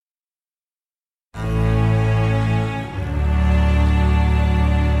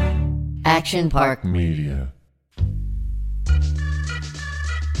ActionPark Media.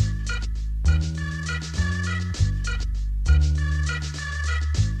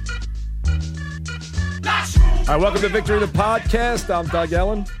 All right, welcome to Victory the Podcast. I'm Doug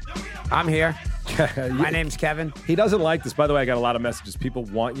Ellen. I'm here. My name's Kevin. He doesn't like this. By the way, I got a lot of messages. People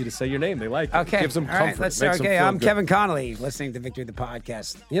want you to say your name. They like it. Okay. It gives them All comfort. right, let's Makes start. them Okay, feel I'm good. Kevin Connolly, listening to Victory the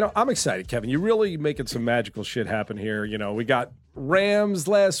Podcast. You know, I'm excited, Kevin. You're really making some magical shit happen here. You know, we got Rams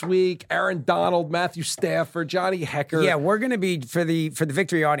last week, Aaron Donald, Matthew Stafford, Johnny Hecker. Yeah, we're going to be, for the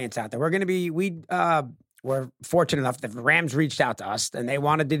Victory audience out there, we're fortunate enough that the Rams reached out to us, and they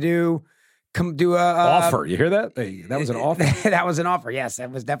wanted to do a offer. You hear that? Hey, that was an offer? That was an offer. Yes, that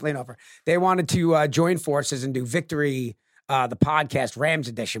was definitely an offer. They wanted to join forces and do Victory, the podcast Rams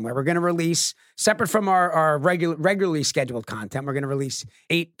edition, where we're going to release, separate from our regularly scheduled content, we're going to release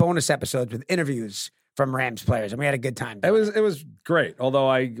 8 bonus episodes with interviews from Rams players, and we had a good time. It was great. Although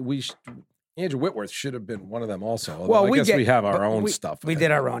Andrew Whitworth should have been one of them also. Although Well, I guess we have our own stuff. We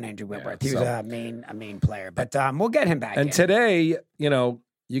did our own Andrew Whitworth. He was a main player, but we'll get him back. And today, you know,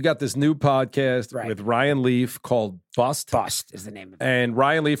 you got this new podcast Right. with Ryan Leaf called Bust. Bust is the name of it. And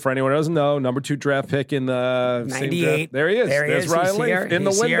Ryan Leaf, for anyone who doesn't know, number 2 draft pick in the same 98. draft. There he is. There's Ryan He's Leaf here. in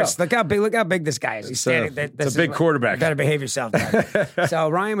the He's window. here. Look how big this guy is. He's standing. It's a big quarterback. You better behave yourself, Doug. So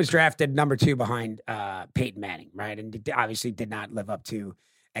Ryan was drafted number 2 behind Peyton Manning, right? And obviously did not live up to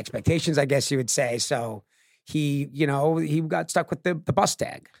expectations, I guess you would say. So he got stuck with the bust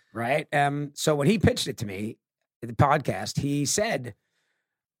tag, right? So when he pitched it to me, the podcast, he said,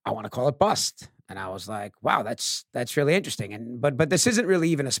 I want to call it Bust. And I was like, wow, that's really interesting. And but this isn't really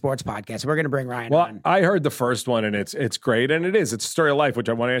even a sports podcast. We're going to bring Ryan on. I heard the first one, and it's great, and it's a story of life, which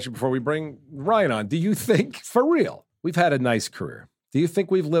I want to ask you before we bring Ryan on. Do you think, for real, we've had a nice career? Do you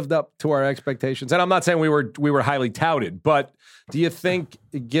think we've lived up to our expectations? And I'm not saying we were highly touted, but do you think,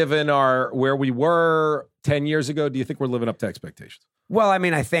 given where we were 10 years ago, do you think we're living up to expectations? Well, I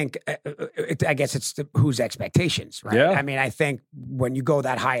mean, I think, I guess it's whose expectations, right? Yeah. I mean, I think when you go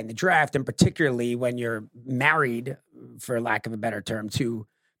that high in the draft, and particularly when you're married, for lack of a better term, to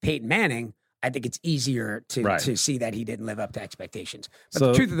Peyton Manning, I think it's easier to see that he didn't live up to expectations. But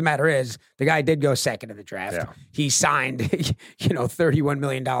the truth of the matter is, the guy did go second in the draft. Yeah. He signed, $31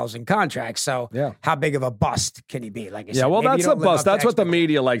 million in contracts. So how big of a bust can he be? Like I said, well, maybe that's you a don't live bust. up to That's what the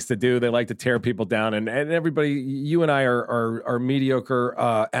media likes to do. They like to tear people down, and everybody. You and I are mediocre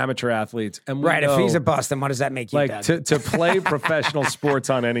amateur athletes, and right. If he's a bust, then what does that make you? Like Doug? to play professional sports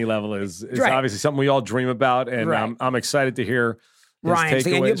on any level is Right. obviously something we all dream about, and Right. I'm excited to hear.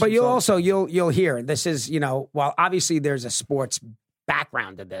 Ryan, but you'll hear this is while obviously there's a sports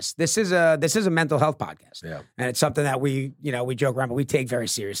background to this. This is a mental health podcast, and it's something that we joke around, but we take very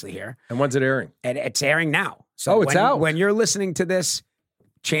seriously here. And when's it airing? And it's airing now. So it's out. When you're listening to this,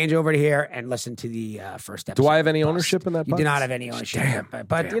 change over to here and listen to the first episode. Do I have any ownership in that? You do not have any ownership,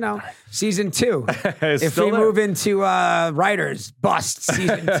 but season 2. If we there. move into writers bust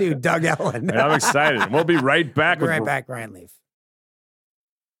season 2, Doug Ellen. I'm excited. We'll be right back. We'll be right back, Ryan Leaf.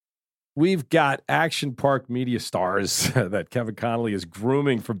 We've got ActionPark Media stars that Kevin Connolly is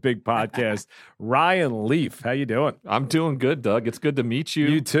grooming for big podcasts. Ryan Leaf, how you doing? I'm doing good, Doug. It's good to meet you.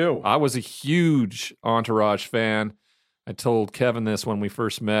 You too. I was a huge Entourage fan. I told Kevin this when we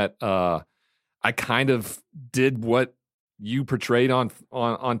first met. I kind of did what you portrayed on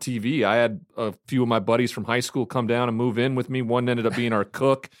TV. I had a few of my buddies from high school come down and move in with me. One ended up being our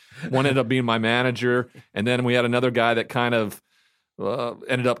cook. One ended up being my manager. And then we had another guy that kind of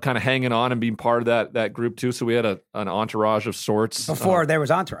ended up kind of hanging on and being part of that group too. So we had an entourage of sorts. Before there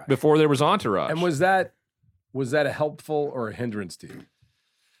was Entourage. Before there was Entourage. And was that a helpful or a hindrance to you?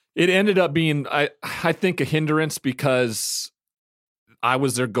 It ended up being, I think, a hindrance because I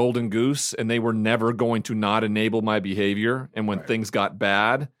was their golden goose and they were never going to not enable my behavior. And when things got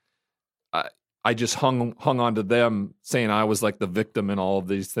bad, I just hung on to them saying I was like the victim in all of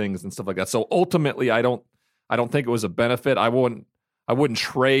these things and stuff like that. So ultimately, I don't think it was a benefit. I wouldn't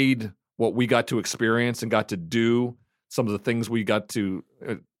trade what we got to experience and got to do, some of the things we got to,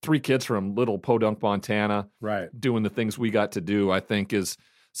 3 kids from little Podunk, Montana, doing the things we got to do, I think is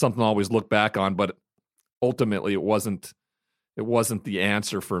something I always look back on. But ultimately, it wasn't the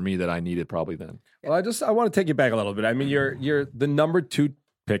answer for me that I needed probably then. Well, I want to take you back a little bit. I mean, you're the number 2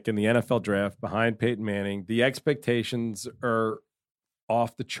 pick in the NFL draft behind Peyton Manning. The expectations are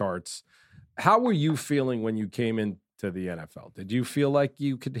off the charts. How were you feeling when you came into the NFL? Did you feel like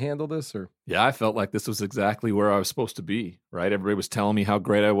you could handle this? Or yeah, I felt like this was exactly where I was supposed to be, right? Everybody was telling me how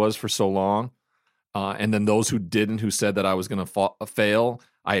great I was for so long. And then those who didn't, who said that I was going to fail,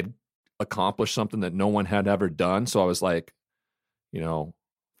 I had accomplished something that no one had ever done. So I was like,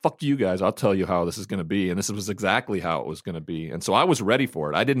 fuck you guys, I'll tell you how this is going to be. And this was exactly how it was going to be. And so I was ready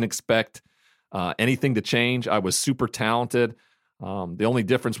for it. I didn't expect anything to change. I was super talented. The only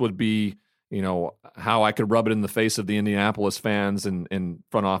difference would be, how I could rub it in the face of the Indianapolis fans and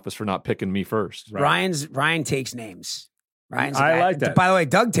front office for not picking me first. Right? Ryan takes names. Ryan's I like that. By the way,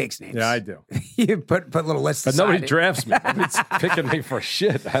 Doug takes names. Yeah, I do. You put little lists But aside. nobody drafts me. Nobody's picking me for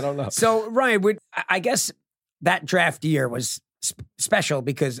shit. I don't know. So, Ryan, I guess that draft year was special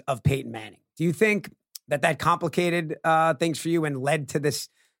because of Peyton Manning. Do you think that complicated things for you and led to this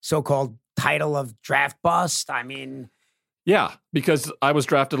so-called title of draft bust? I mean... Yeah, because I was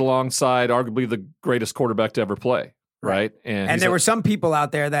drafted alongside arguably the greatest quarterback to ever play, right? And there were some people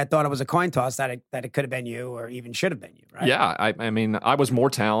out there that thought it was a coin toss that it could have been you or even should have been you, right? Yeah, I mean, I was more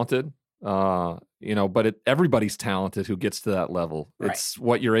talented, but everybody's talented who gets to that level. Right. It's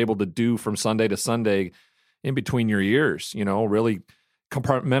what you're able to do from Sunday to Sunday in between your ears, really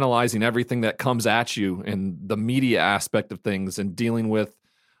compartmentalizing everything that comes at you and the media aspect of things and dealing with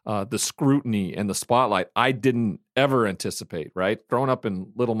the scrutiny and the spotlight. I didn't ever anticipate, right? Growing up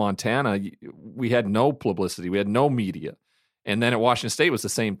in Little Montana, we had no publicity. We had no media. And then at Washington State was the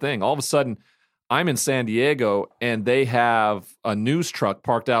same thing. All of a sudden, I'm in San Diego and they have a news truck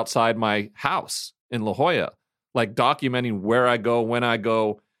parked outside my house in La Jolla, like documenting where I go, when I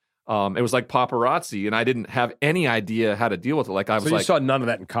go. It was like paparazzi, and I didn't have any idea how to deal with it. So you saw none of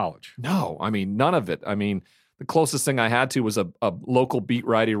that in college? No, I mean, none of it. I mean, the closest thing I had to was a local beat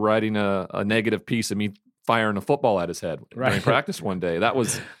writer writing a negative piece of me firing a football at his head during practice one day. That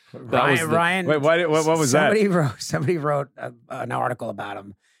was Ryan. Wait, what was somebody that? Somebody wrote an article about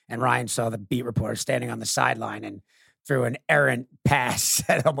him, and Ryan saw the beat reporter standing on the sideline and threw an errant pass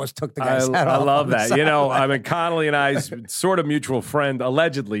that almost took the guy's head off. I love that. Connolly and I's sort of mutual friend,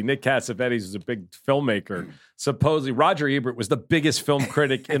 allegedly, Nick Cassavetes is a big filmmaker. Supposedly, Roger Ebert was the biggest film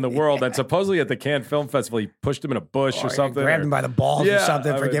critic in the world, and supposedly at the Cannes Film Festival, he pushed him in a bush or something. Grabbed him by the balls or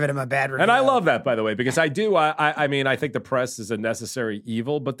something for giving him a bad review. And I love that, by the way, because I do. I mean, I think the press is a necessary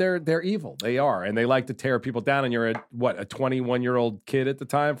evil, but they're evil. They are, and they like to tear people down. And you're a 21-year-old kid at the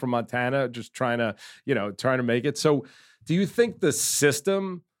time from Montana, just trying to make it. So, do you think the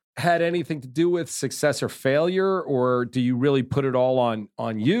system had anything to do with success or failure, or do you really put it all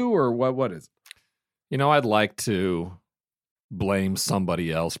on you, or what is it? I'd like to blame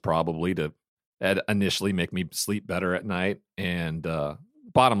somebody else probably to initially make me sleep better at night. And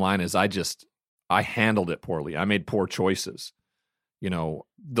bottom line is I handled it poorly. I made poor choices.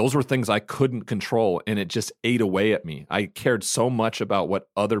 Those were things I couldn't control, and it just ate away at me. I cared so much about what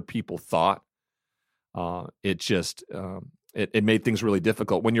other people thought. It made things really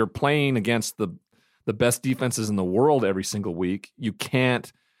difficult. When you're playing against the best defenses in the world every single week, you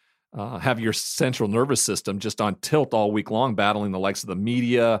can't have your central nervous system just on tilt all week long, battling the likes of the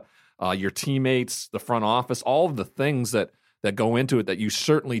media, your teammates, the front office, all of the things that go into it that you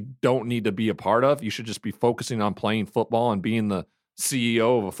certainly don't need to be a part of. You should just be focusing on playing football and being the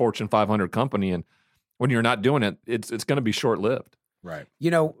CEO of a Fortune 500 company. And when you're not doing it, it's going to be short-lived. Right.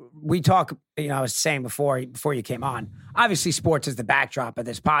 We talk, I was saying before you came on, obviously sports is the backdrop of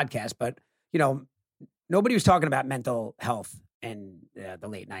this podcast, but, nobody was talking about mental health in the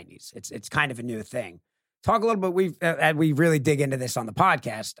late 90s. It's kind of a new thing. Talk a little bit, we really dig into this on the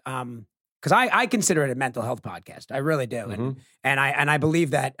podcast, because I consider it a mental health podcast. I really do. Mm-hmm. And I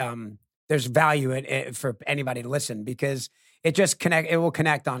believe that there's value in it for anybody to listen, because it will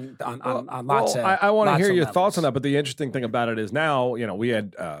connect on lots of. I want to hear your levels. thoughts on that. But the interesting thing about it is now, we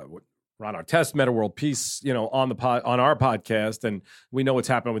had Ron Artest, Meta World Peace, on our podcast, and we know what's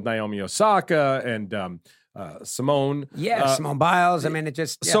happening with Naomi Osaka and Simone. Yeah, Simone Biles. I mean, it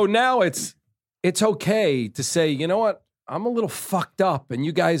just. Yeah. So now it's okay to say, you know what, I'm a little fucked up, and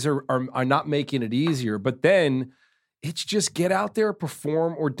you guys are not making it easier. But then it's just get out there,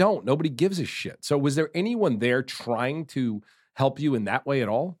 perform, or don't. Nobody gives a shit. So was there anyone there trying to help you in that way at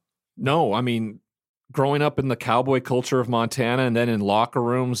all? No, I mean, growing up in the cowboy culture of Montana and then in locker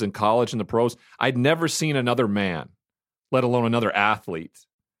rooms in college and the pros, I'd never seen another man, let alone another athlete,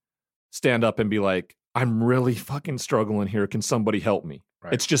 stand up and be like, I'm really fucking struggling here. Can somebody help me?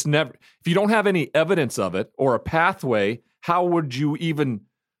 Right. It's just never, if you don't have any evidence of it or a pathway, how would you even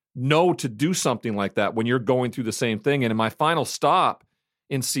know to do something like that when you're going through the same thing? And in my final stop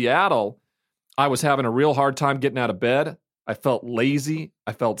in Seattle, I was having a real hard time getting out of bed. I felt lazy.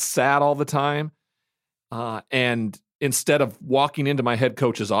 I felt sad all the time. And instead of walking into my head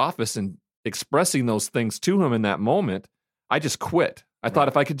coach's office and expressing those things to him in that moment, I just quit. I thought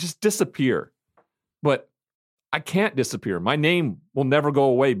if I could just disappear, but I can't disappear. My name will never go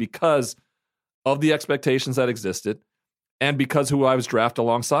away because of the expectations that existed and because who I was drafted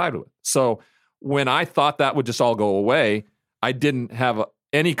alongside with. So when I thought that would just all go away, I didn't have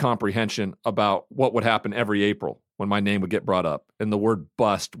any comprehension about what would happen every April when my name would get brought up and the word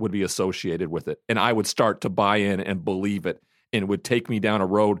bust would be associated with it. And I would start to buy in and believe it. And it would take me down a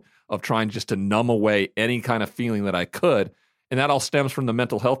road of trying just to numb away any kind of feeling that I could. And that all stems from the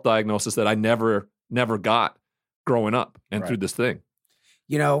mental health diagnosis that I never got growing up and through this thing.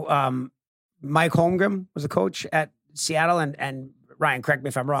 You know, Mike Holmgren was a coach at Seattle, and Ryan, correct me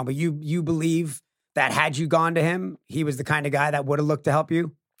if I'm wrong, but you believe that had you gone to him, he was the kind of guy that would have looked to help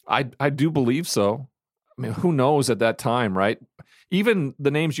you? I do believe so. I mean, who knows at that time, right? Even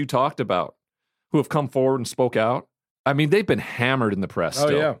the names you talked about who have come forward and spoke out, I mean, they've been hammered in the press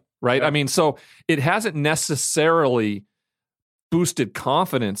still, yeah. right? Yeah. I mean, so it hasn't necessarily boosted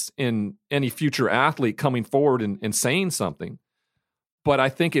confidence in any future athlete coming forward and saying something. But I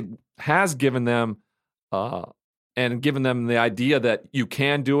think it has given them and given them the idea that you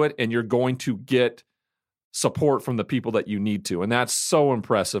can do it and you're going to get support from the people that you need to. And that's so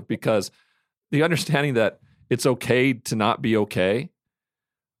impressive because the understanding that it's okay to not be okay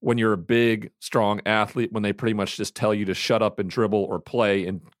when you're a big, strong athlete, when they pretty much just tell you to shut up and dribble or play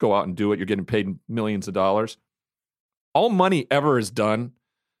and go out and do it, you're getting paid millions of dollars. All money ever has done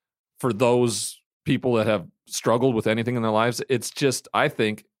for those people that have struggled with anything in their lives, it's just, I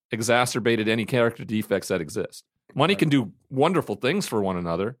think, exacerbated any character defects that exist. Money can do wonderful things for one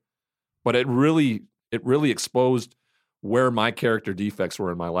another, but it really exposed where my character defects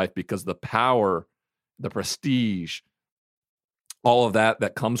were in my life because the power, the prestige, all of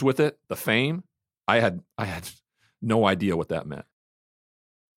that comes with it, the fame, I had no idea what that meant.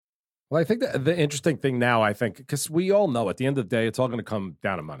 Well, I think that the interesting thing now, because we all know at the end of the day, it's all going to come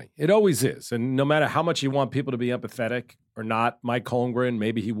down to money. It always is. And no matter how much you want people to be empathetic or not, Mike Holmgren,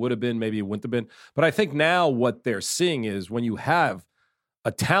 maybe he would have been, maybe he wouldn't have been. But I think now what they're seeing is when you have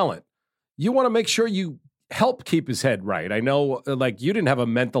a talent, you want to make sure you help keep his head right. I know, like, you didn't have a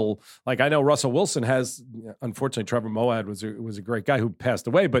mental, like, I know Russell Wilson has, unfortunately, Trevor Moawad was a great guy who passed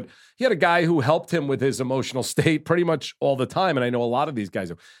away, but he had a guy who helped him with his emotional state pretty much all the time. And I know a lot of these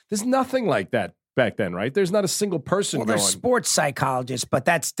guys, there's nothing like that back then, right? There's not a single person Well, there's sports psychologists, but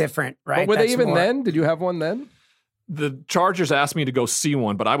that's different, right? But were that's they even more... then? Did you have one then? The Chargers asked me to go see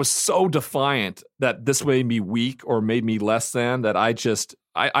one, but I was so defiant that this made me weak or made me less than that I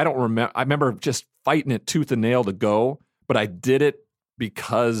don't remember. I remember just fighting it tooth and nail to go, but I did it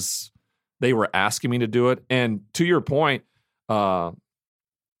because they were asking me to do it. And to your point, Trevor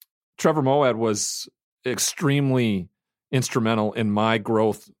Moawad was extremely instrumental in my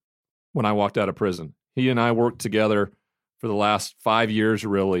growth when I walked out of prison. He and I worked together for the last 5 years,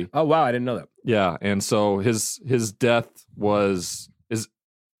 really. Oh, wow. I didn't know that. Yeah. And so his death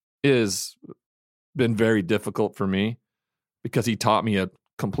is been very difficult for me because he taught me a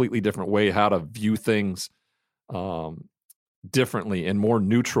completely different way how to view things differently and more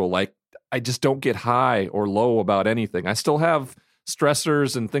neutral. Like, I just don't get high or low about anything. I still have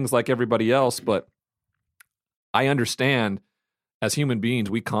stressors and things like everybody else, but I understand as human beings,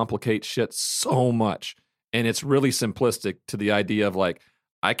 we complicate shit so much. And it's really simplistic to the idea of like,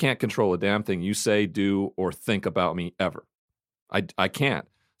 I can't control a damn thing you say, do, or think about me ever. I can't.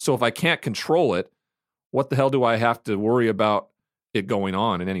 So if I can't control it, what the hell do I have to worry about it going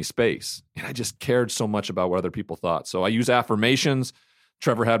on in any space? And I just cared so much about what other people thought. So I use affirmations.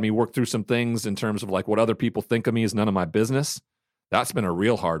 Trevor had me work through some things in terms of like what other people think of me is none of my business. That's been a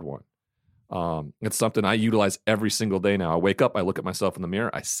real hard one. It's something I utilize every single day now. I wake up, I look at myself in the mirror,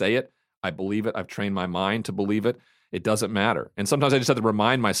 I say it, I believe it. I've trained my mind to believe it. It doesn't matter. And sometimes I just have to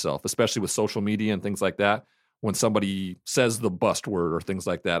remind myself, especially with social media and things like that, when somebody says the bust word or things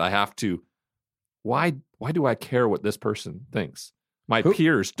like that, I have to, why do I care what this person thinks? My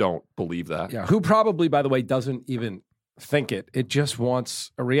peers don't believe that. Yeah. Who probably, by the way, doesn't even think it. It just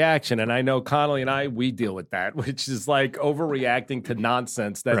wants a reaction. And I know Connolly and we deal with that, which is like overreacting to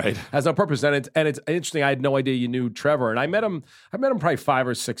nonsense that has no purpose. And it's interesting. I had no idea you knew Trevor. And I met him probably 5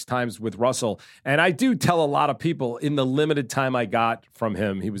 or 6 times with Russell. And I do tell a lot of people in the limited time I got from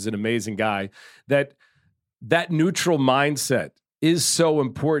him, he was an amazing guy, that neutral mindset is so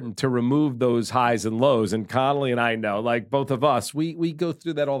important to remove those highs and lows. And Connolly and I know, like both of us, we go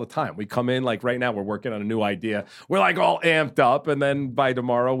through that all the time. We come in, like right now, we're working on a new idea. We're like all amped up, and then by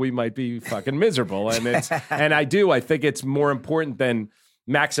tomorrow we might be fucking miserable. And I think it's more important than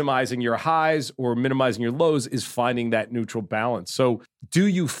maximizing your highs or minimizing your lows is finding that neutral balance. So do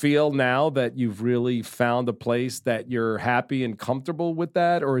you feel now that you've really found a place that you're happy and comfortable with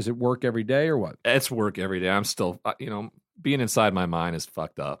that, or is it work every day or what? It's work every day. I'm still, being inside my mind is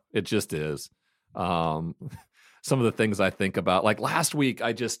fucked up. It just is. some of the things I think about. Like last week,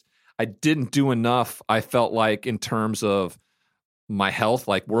 I didn't do enough. I felt like in terms of my health,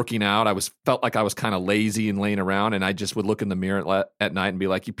 like working out, felt like I was kind of lazy and laying around, and I just would look in the mirror at night and be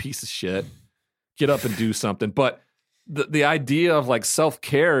like, "You piece of shit, get up and do something." But the idea of like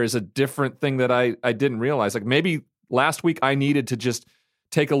self-care is a different thing that I didn't realize. Like maybe last week I needed to just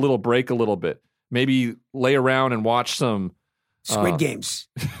take a little break a little bit, maybe lay around and watch some Squid Games.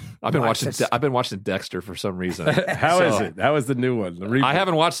 I've been watching Dexter for some reason. How is it? How is the new one? The reboot? I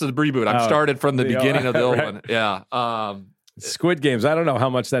haven't watched the reboot. I've started from the beginning of the old one. Yeah. Squid Games. I don't know how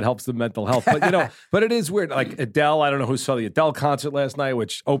much that helps the mental health, but but it is weird. Like Adele, I don't know who saw the Adele concert last night,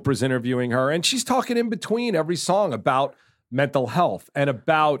 which Oprah's interviewing her, and she's talking in between every song about mental health and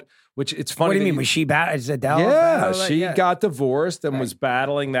about which it's funny. What do you mean? Was she bad? Is Adele? Yeah, she got divorced and was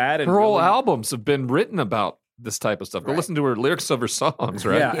battling that. And her whole albums have been written about this type of stuff. Go listen to her lyrics of her songs,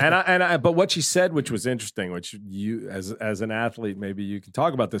 right? Yeah, but what she said, which was interesting, which you as an athlete, maybe you can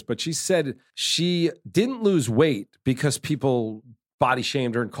talk about this, but she said she didn't lose weight because people body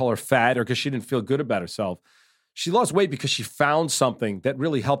shamed her and call her fat or because she didn't feel good about herself. She lost weight because she found something that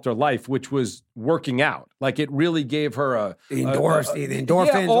really helped her life, which was working out. Like it really gave her the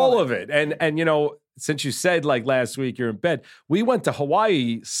endorphins, all of it. And you know, since you said like last week you're in bed, we went to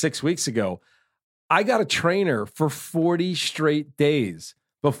Hawaii 6 weeks ago. I got a trainer for 40 straight days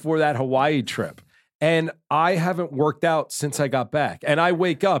before that Hawaii trip. And I haven't worked out since I got back. And I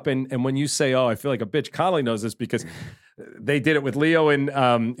wake up and when you say, oh, I feel like a bitch, Connolly knows this because they did it with Leo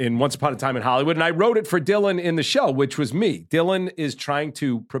in Once Upon a Time in Hollywood. And I wrote it for Dylan in the show, which was me. Dylan is trying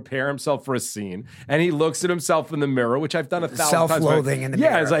to prepare himself for a scene. And he looks at himself in the mirror, which I've done 1,000 times. Self-loathing in the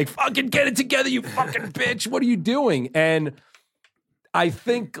mirror. Yeah, it's like, fucking get it together, you fucking bitch. What are you doing? And I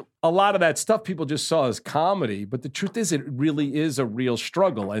think a lot of that stuff people just saw as comedy, but the truth is it really is a real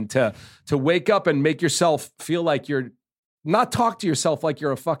struggle. And to wake up and make yourself feel like you're not talk to yourself like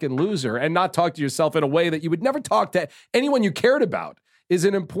you're a fucking loser and not talk to yourself in a way that you would never talk to anyone you cared about is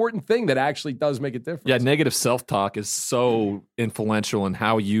an important thing that actually does make a difference. Yeah, negative self-talk is so influential in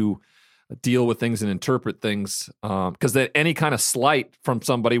how you deal with things and interpret things because that any kind of slight from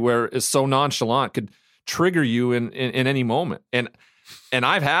somebody where is so nonchalant could trigger you in any moment. And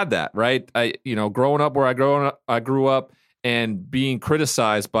I've had that, right? Growing up where I grew up and being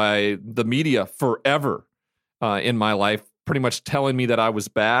criticized by the media forever in my life, pretty much telling me that I was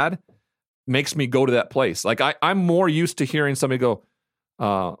bad, makes me go to that place. Like I'm more used to hearing somebody go,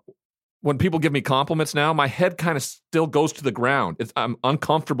 when people give me compliments now, my head kind of still goes to the ground. I'm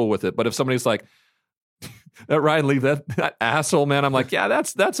uncomfortable with it. But if somebody's like, that Ryan Lee, that asshole, man, I'm like, yeah,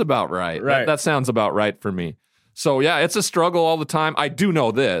 that's about right. That sounds about right for me. So yeah, it's a struggle all the time. I do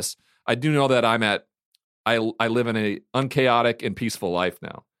know this. I do know that I live in a unchaotic and peaceful life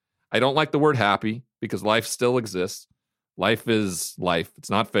now. I don't like the word happy because life still exists. Life is life. It's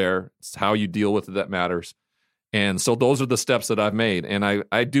not fair. It's how you deal with it that matters. And so those are the steps that I've made. And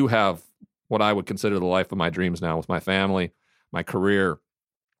I do have what I would consider the life of my dreams now with my family, my career,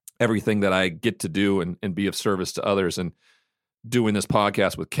 everything that I get to do and be of service to others. And doing this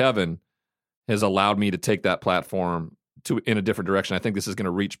podcast with Kevin has allowed me to take that platform in a different direction. I think this is going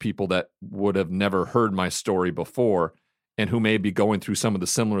to reach people that would have never heard my story before and who may be going through some of the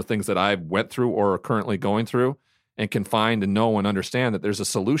similar things that I went through or are currently going through and can find and know and understand that there's a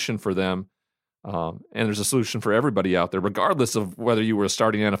solution for them. And there's a solution for everybody out there, regardless of whether you were a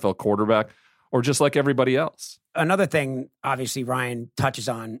starting NFL quarterback or just like everybody else. Another thing, obviously, Ryan touches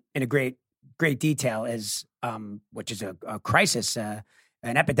on in a great detail is, which is a crisis, an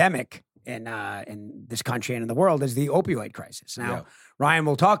epidemic in this country and in the world, is the opioid crisis. Now, Ryan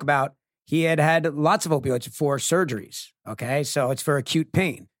will talk about he had lots of opioids for surgeries. Okay, so it's for acute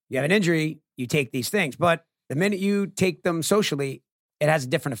pain. You have an injury, you take these things, but the minute you take them socially, it has a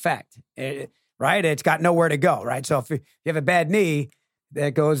different effect. Right? It's got nowhere to go, right? So if you have a bad knee,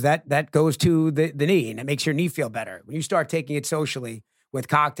 that goes to the knee, and it makes your knee feel better. When you start taking it socially with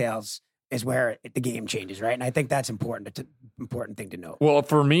cocktails is where the game changes, right? And I think that's important thing to note. Well,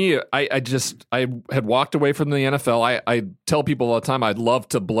 for me, I had walked away from the NFL. I tell people all the time I'd love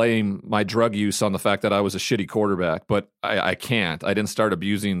to blame my drug use on the fact that I was a shitty quarterback, but I can't. I didn't start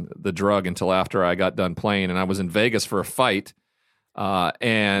abusing the drug until after I got done playing, and I was in Vegas for a fight.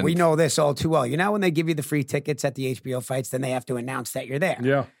 And we know this all too well. You know, when they give you the free tickets at the HBO fights, then they have to announce that you're there.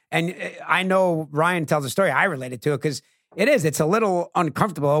 Yeah. And I know Ryan tells a story. I related to it because it's a little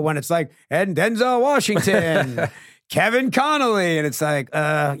uncomfortable when it's like, and Denzel Washington, Kevin Connolly. And it's like,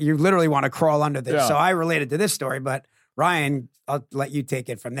 you literally want to crawl under this. Yeah. So I related to this story, but Ryan, I'll let you take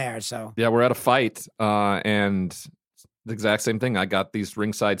it from there. So yeah, we're at a fight, and the exact same thing. I got these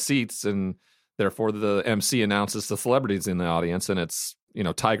ringside seats and Therefore, the MC announces the celebrities in the audience, and it's,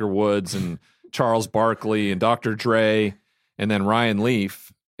 Tiger Woods and Charles Barkley and Dr. Dre and then Ryan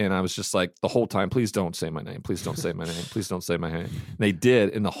Leaf. And I was just like the whole time, please don't say my name. Please don't say my name. Please don't say my name. And they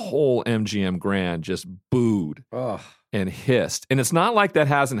did, and the whole MGM Grand just booed and hissed. And it's not like that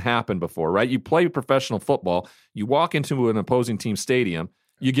hasn't happened before, right? You play professional football, you walk into an opposing team stadium,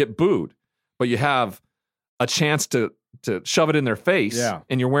 you get booed, but you have a chance to shove it in their face,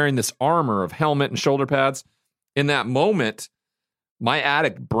 and you're wearing this armor of helmet and shoulder pads. In that moment, my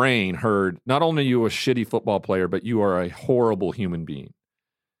addict brain heard, not only are you a shitty football player, but you are a horrible human being.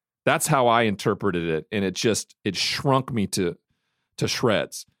 That's how I interpreted it, and it shrunk me to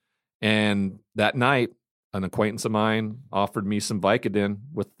shreds. And that night, an acquaintance of mine offered me some Vicodin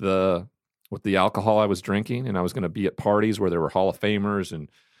with the alcohol I was drinking, and I was going to be at parties where there were Hall of Famers and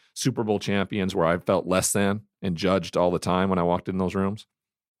Super Bowl champions where I felt less than and judged all the time when I walked in those rooms.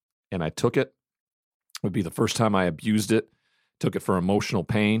 And I took it. It would be the first time I abused it. Took it for emotional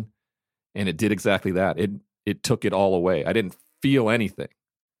pain, and it did exactly that. It took it all away. I didn't feel anything.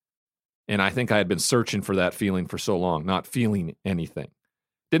 And I think I had been searching for that feeling for so long, not feeling anything.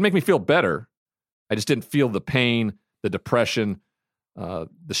 Didn't make me feel better. I just didn't feel the pain, the depression, the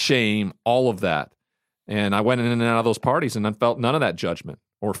shame, all of that. And I went in and out of those parties and I felt none of that judgment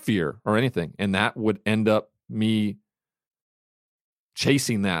or fear or anything. And that would end up me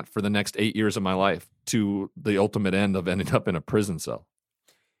chasing that for the next 8 years of my life to the ultimate end of ending up in a prison cell.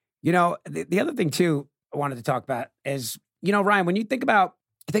 The other thing too I wanted to talk about is, Ryan, when you think about,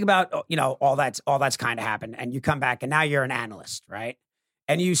 all that's kind of happened, and you come back and now you're an analyst, right?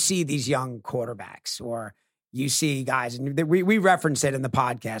 And you see these young quarterbacks, or you see guys, and we reference it in the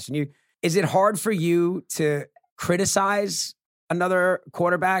podcast. And is it hard for you to criticize another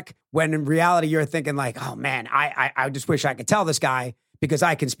quarterback when in reality you're thinking like, oh man, I just wish I could tell this guy because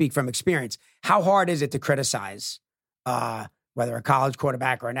I can speak from experience? How hard is it to criticize whether a college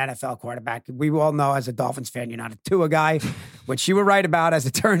quarterback or an NFL quarterback? We all know as a Dolphins fan, you're not a Tua guy, which you were right about as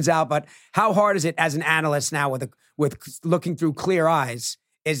it turns out. But how hard is it as an analyst now with looking through clear eyes,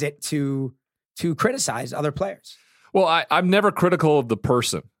 is it to criticize other players? Well, I'm never critical of the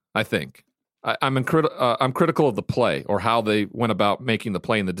person, I think. I'm critical of the play or how they went about making the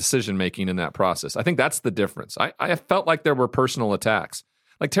play and the decision-making in that process. I think that's the difference. I felt like there were personal attacks.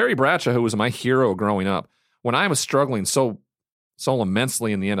 Like Terry Bradshaw, who was my hero growing up, when I was struggling so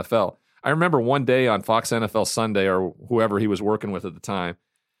immensely in the NFL, I remember one day on Fox NFL Sunday or whoever he was working with at the time,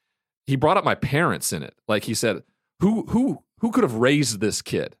 he brought up my parents in it. Like he said, who could have raised this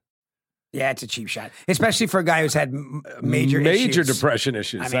kid? Yeah, it's a cheap shot, especially for a guy who's had major depression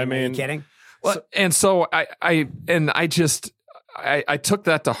issues. I mean, are you kidding? Well, and so I took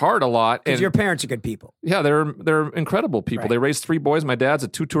that to heart a lot. Because your parents are good people. Yeah, they're incredible people. Right. They raised 3 boys. My dad's a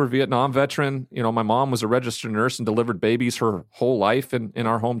 2-tour Vietnam veteran. My mom was a registered nurse and delivered babies her whole life in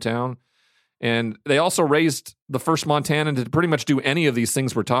our hometown. And they also raised the first Montanan to pretty much do any of these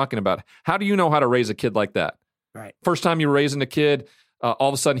things we're talking about. How do you know how to raise a kid like that? Right. First time you're raising a kid, all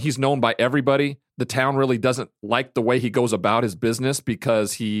of a sudden he's known by everybody. The town really doesn't like the way he goes about his business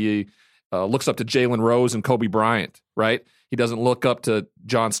because he looks up to Jalen Rose and Kobe Bryant, right? He doesn't look up to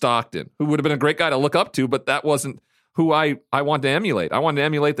John Stockton, who would have been a great guy to look up to, but that wasn't who I wanted to emulate. I wanted to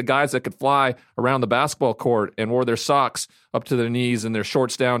emulate the guys that could fly around the basketball court and wore their socks up to their knees and their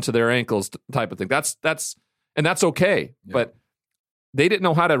shorts down to their ankles type of thing. That's okay. Yeah. But they didn't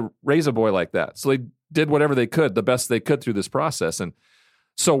know how to raise a boy like that. So they did whatever they could, the best they could through this process. And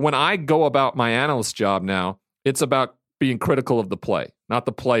so when I go about my analyst job now, it's about being critical of the play, not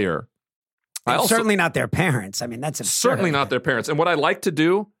the player. Certainly not their parents. I mean, that's absurd. Certainly not their parents. And what I like to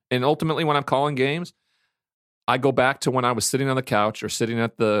do, and ultimately when I'm calling games, I go back to when I was sitting on the couch or sitting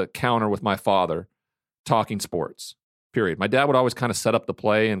at the counter with my father talking sports, period. My dad would always kind of set up the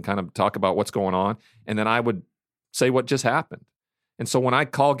play and kind of talk about what's going on. And then I would say what just happened. And so when I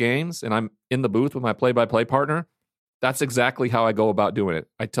call games and I'm in the booth with my play-by-play partner, that's exactly how I go about doing it.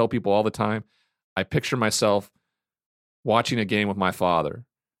 I tell people all the time, I picture myself watching a game with my father.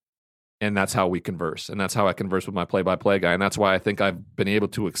 And that's how we converse. And that's how I converse with my play-by-play guy. And that's why I think I've been able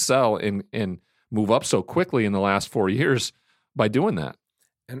to excel and move up so quickly in the last 4 years by doing that.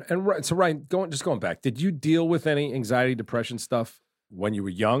 And so Ryan, going back, did you deal with any anxiety, depression stuff when you were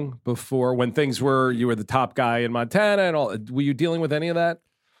young before, when you were the top guy in Montana and all? Were you dealing with any of that?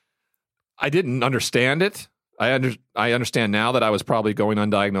 I didn't understand it. I understand now that I was probably going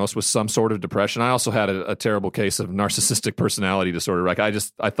undiagnosed with some sort of depression. I also had a terrible case of narcissistic personality disorder. Like I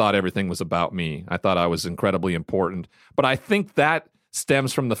thought everything was about me. I thought I was incredibly important. But I think that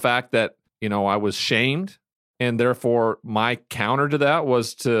stems from the fact that, I was shamed, and therefore my counter to that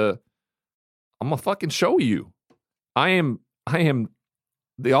was to I'm gonna fucking show you. I am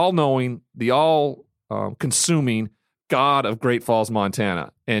the all-knowing, the all-consuming God of Great Falls,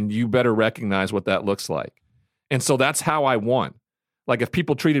 Montana, and you better recognize what that looks like. And so that's how I won. Like if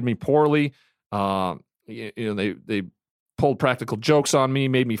people treated me poorly, they pulled practical jokes on me,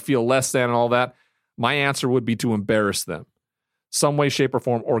 made me feel less than and all that, my answer would be to embarrass them some way, shape, or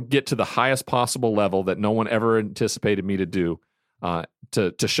form, or get to the highest possible level that no one ever anticipated me to do,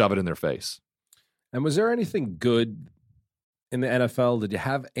 to shove it in their face. And was there anything good in the NFL? Did you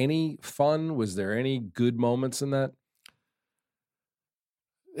have any fun? Was there any good moments in that?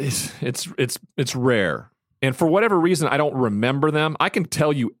 It's rare. And for whatever reason, I don't remember them. I can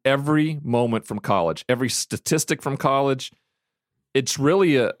tell you every moment from college, every statistic from college. It's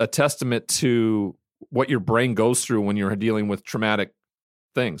really a testament to what your brain goes through when you're dealing with traumatic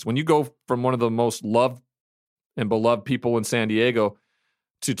things. When you go from one of the most loved and beloved people in San Diego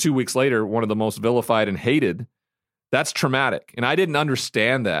to 2 weeks later, one of the most vilified and hated, that's traumatic. And I didn't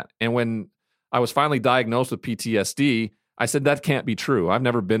understand that. And when I was finally diagnosed with PTSD, I said, that can't be true. I've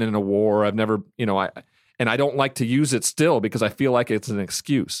never been in a war. I've never, and I don't like to use it still because I feel like it's an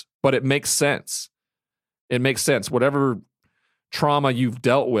excuse, but it makes sense. It makes sense. Whatever trauma you've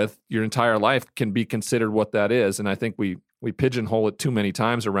dealt with your entire life can be considered what that is. And I think we pigeonhole it too many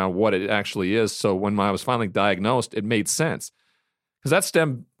times around what it actually is. So when I was finally diagnosed, it made sense because that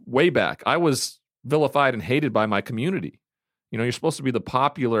stemmed way back. I was vilified and hated by my community. You're supposed to be the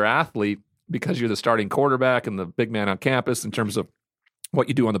popular athlete because you're the starting quarterback and the big man on campus in terms of what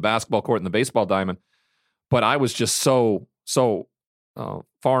you do on the basketball court and the baseball diamond. But I was just so far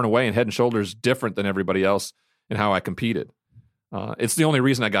and away and head and shoulders different than everybody else in how I competed. It's the only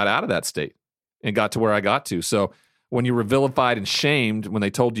reason I got out of that state and got to where I got to. So when you were vilified and shamed, when they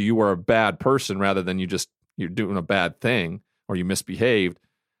told you were a bad person rather than you're doing a bad thing or you misbehaved,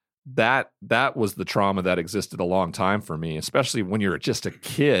 that was the trauma that existed a long time for me, especially when you're just a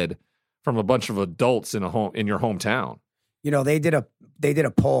kid from a bunch of adults in your hometown. They did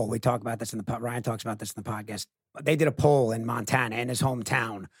a poll. We talk about this Ryan talks about this in the podcast. They did a poll in Montana, in his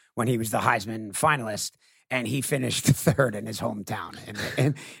hometown, when he was the Heisman finalist, and he finished third in his hometown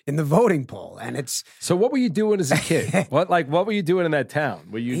in the voting poll. And it's so. What were you doing as a kid? What were you doing in that town?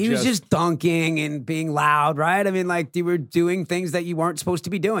 He was just dunking and being loud, right? I mean, like you were doing things that you weren't supposed to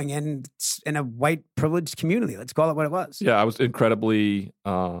be doing in a white privileged community. Let's call it what it was. Yeah, I was incredibly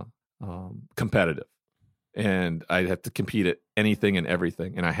competitive. And I had to compete at anything and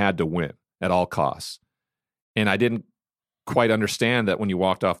everything, and I had to win at all costs. And I didn't quite understand that when you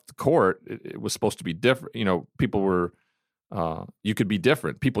walked off the court, it was supposed to be different. People were, you could be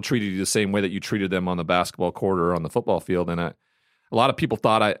different. People treated you the same way that you treated them on the basketball court or on the football field. And a lot of people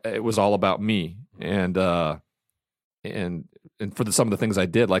thought it was all about me. And for some of the things I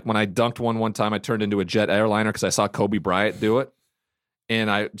did, like when I dunked one time, I turned into a jet airliner because I saw Kobe Bryant do it.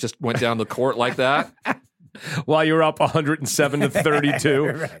 And I just went down the court like that. While you're up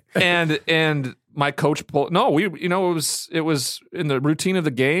 107-32, right. and my coach pulled. No, it was in the routine of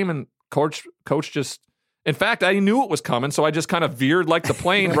the game, and coach just. In fact, I knew it was coming, so I just kind of veered like the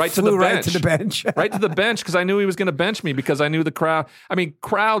plane right to the bench, right to the bench, because I knew he was going to bench me because I knew the crowd. I mean,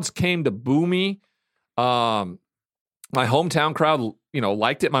 crowds came to boo me. My hometown crowd,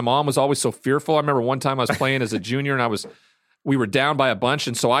 liked it. My mom was always so fearful. I remember one time I was playing as a junior, and we were down by a bunch,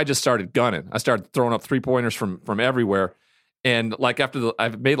 and so I just started gunning. I started throwing up 3-pointers from everywhere, and like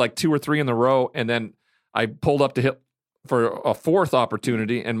I've made like 2 or 3 in the row, and then I pulled up to hit for a 4th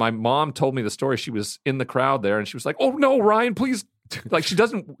opportunity, and my mom told me the story. She was in the crowd there, and she was like, "Oh no, Ryan, please!" Like she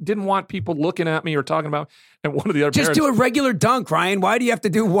didn't want people looking at me or talking about. And one of the other just parents, do a regular dunk, Ryan. Why do you have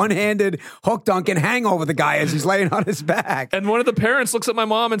to do one-handed hook dunk and hang over the guy as he's laying on his back? And one of the parents looks at my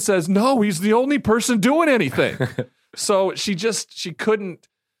mom and says, "No, he's the only person doing anything." So she couldn't,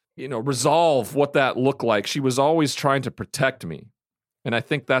 resolve what that looked like. She was always trying to protect me. And I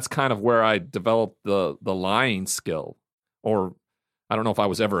think that's kind of where I developed the lying skill. Or I don't know if I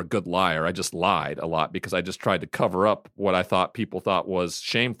was ever a good liar. I just lied a lot because I just tried to cover up what I thought people thought was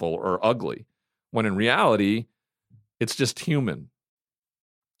shameful or ugly. When in reality, it's just human.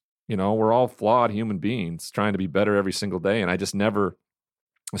 We're all flawed human beings trying to be better every single day. And I just never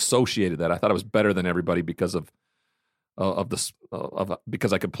associated that. I thought I was better than everybody because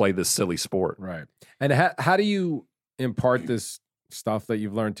because I could play this silly sport. Right. And how do you impart this stuff that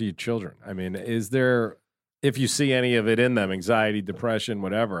you've learned to your children? I mean, is there, if you see any of it in them, anxiety, depression,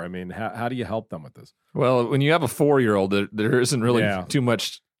 whatever, I mean, how do you help them with this? Well, when you have a 4-year-old, there isn't really too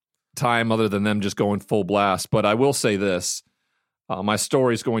much time other than them just going full blast. But I will say this, my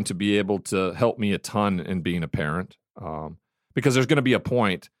story is going to be able to help me a ton in being a parent, because there's going to be a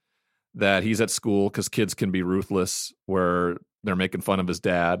point that he's at school because kids can be ruthless where they're making fun of his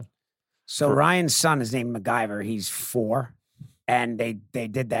dad. So Ryan's son is named MacGyver. He's 4, and they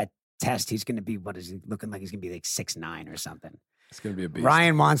did that test. He's going to be, what is he looking like? He's going to be like 6'9" or something. It's going to be a beast.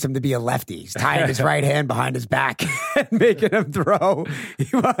 Ryan wants him to be a lefty. He's tying his right hand behind his back and making him throw.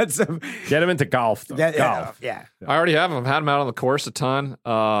 He wants him. Get him into golf, though. Golf. Yeah. I already have him. I've had him out on the course a ton.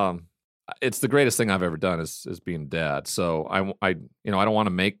 It's the greatest thing I've ever done is being a dad. So I don't want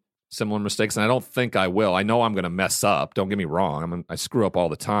to make similar mistakes, and I don't think I will. I know I'm going to mess up. Don't get me wrong. I screw up all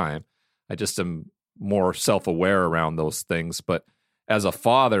the time. I just am more self-aware around those things. But as a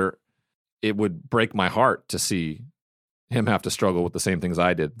father, it would break my heart to see him have to struggle with the same things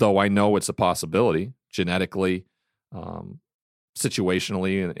I did, though I know it's a possibility genetically,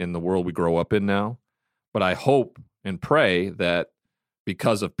 situationally in the world we grow up in now. But I hope and pray that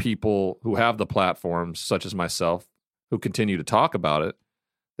because of people who have the platforms, such as myself, who continue to talk about it,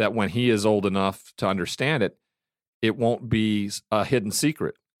 that when he is old enough to understand it, it won't be a hidden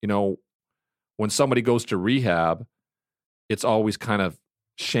secret. You know, when somebody goes to rehab, it's always kind of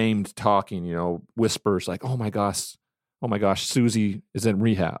shamed talking, whispers like, oh my gosh, Susie is in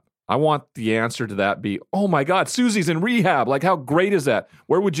rehab. I want the answer to that be, oh my God, Susie's in rehab. Like, how great is that?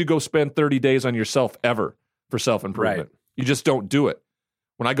 Where would you go spend 30 days on yourself ever for self-improvement? Right. You just don't do it.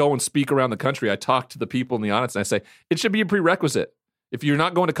 When I go and speak around the country, I talk to the people in the audience and I say, it should be a prerequisite. If you're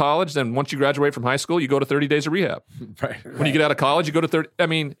not going to college, then once you graduate from high school, you go to 30 days of rehab. Right. When you get out of college, you go to 30. I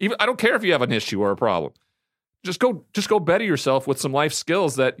mean, I don't care if you have an issue or a problem. Just go better yourself with some life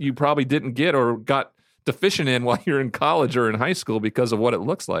skills that you probably didn't get or got deficient in while you're in college or in high school because of what it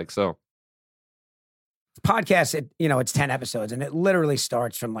looks like. So, podcast, it's 10 episodes, and it literally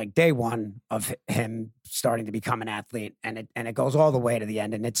starts from like day one of him starting to become an athlete, and it goes all the way to the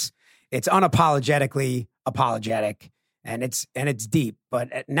end, and it's unapologetically apologetic, and it's deep.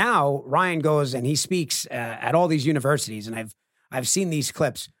 But now Ryan goes and he speaks at all these universities, and I've seen these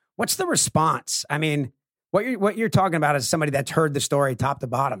clips. What's the response? I mean, what you're talking about is somebody that's heard the story top to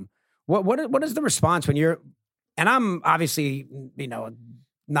bottom. What is the response when you're, and I'm obviously,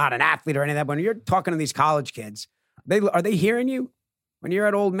 not an athlete or any of that, when you're talking to these college kids, are they hearing you? When you're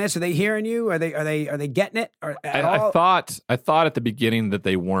at Ole Miss, are they hearing you? Are they getting it? I thought at the beginning that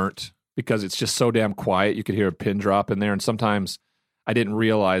they weren't, because it's just so damn quiet. You could hear a pin drop in there. And sometimes I didn't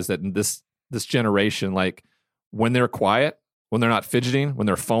realize that in this generation, like when they're quiet, when they're not fidgeting, when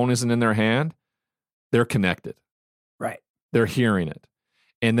their phone isn't in their hand, they're connected. Right. They're hearing it.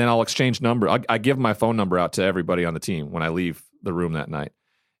 And then I'll exchange number. I give my phone number out to everybody on the team when I leave the room that night.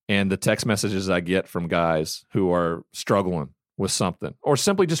 And the text messages I get from guys who are struggling with something or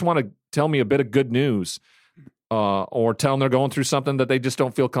simply just want to tell me a bit of good news, or tell them they're going through something that they just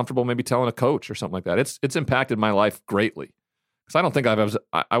don't feel comfortable maybe telling a coach or something like that. It's impacted my life greatly, because I don't think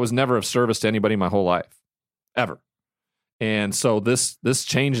I was never of service to anybody my whole life, ever. And so this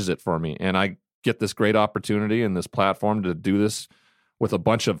changes it for me. And I get this great opportunity and this platform to do this with a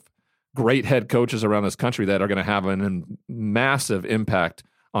bunch of great head coaches around this country that are going to have a massive impact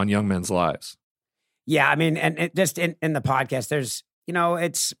on young men's lives. Yeah, I mean, and it just in the podcast, there's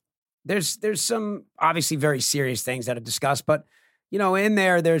there's some obviously very serious things that are discussed, but in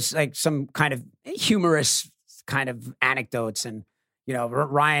there's like some kind of humorous kind of anecdotes. And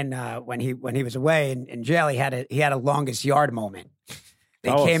Ryan, when he was away in jail, he had a longest yard moment.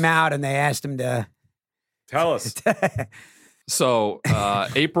 They came out and they asked him to tell us. So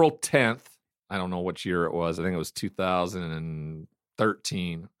April 10th, I don't know which year it was. I think it was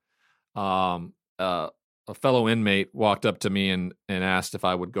 2013. A fellow inmate walked up to me and asked if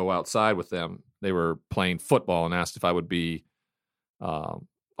I would go outside with them. They were playing football and asked if I would be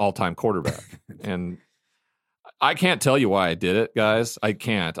all-time quarterback. And I can't tell you why I did it, guys. I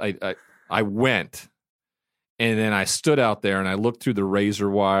can't. I went, and then I stood out there and I looked through the razor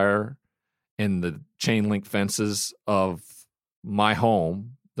wire and the chain link fences of my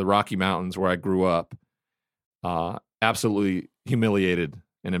home, the Rocky Mountains where I grew up, absolutely humiliated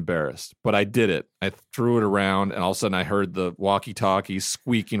and embarrassed. But I did it. I threw it around, and all of a sudden I heard the walkie-talkies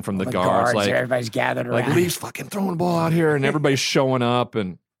squeaking from the guards. Like, everybody's gathered around. Like, Leaf's fucking throwing the ball out here, and everybody's showing up.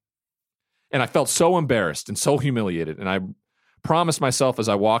 And I felt so embarrassed and so humiliated. And I promised myself as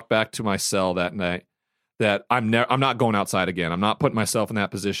I walked back to my cell that night that I'm not going outside again. I'm not putting myself in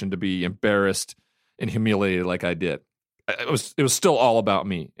that position to be embarrassed and humiliated like I did. It was still all about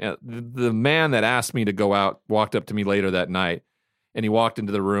me. The man that asked me to go out walked up to me later that night, and he walked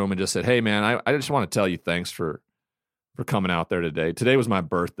into the room and just said, "Hey, man, I just want to tell you thanks for coming out there today. Today was my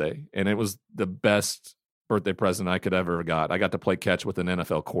birthday, and it was the best birthday present I could ever got. I got to play catch with an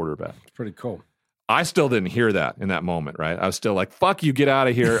NFL quarterback. It's pretty cool. I still didn't hear that in that moment, right? I was still like, fuck you, get out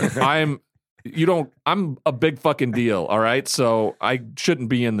of here. I'm a big fucking deal, all right? So I shouldn't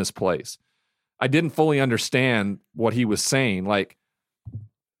be in this place. I didn't fully understand what he was saying. Like,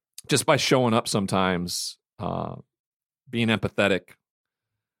 just by showing up sometimes, being empathetic,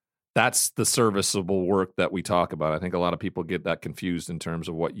 that's the serviceable work that we talk about. I think a lot of people get that confused in terms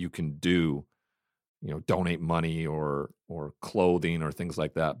of what you can do, donate money or clothing or things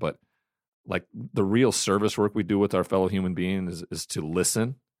like that. But like the real service work we do with our fellow human beings is to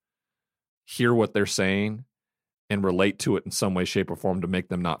listen, hear what they're saying, and relate to it in some way, shape, or form to make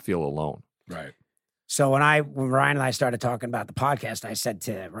them not feel alone. Right. So when Ryan and I started talking about the podcast, I said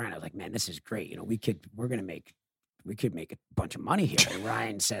to Ryan, I was like, man, this is great. We could make a bunch of money here. And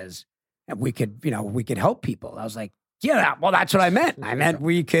Ryan says, and we could help people. I was like, yeah, well, that's what I meant. I meant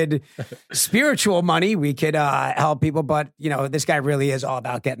we could spiritual money. We could help people. But, this guy really is all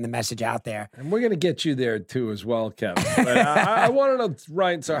about getting the message out there. And we're going to get you there too as well, Kevin. But I want to know,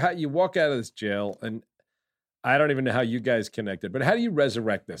 Ryan, so how you walk out of this jail, and I don't even know how you guys connected, but how do you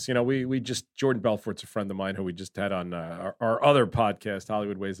resurrect this? We just, Jordan Belfort's a friend of mine who we just had on our other podcast,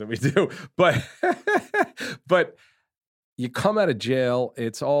 Hollywood Ways That We Do. But you come out of jail,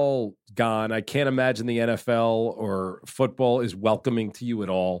 it's all gone. I can't imagine the NFL or football is welcoming to you at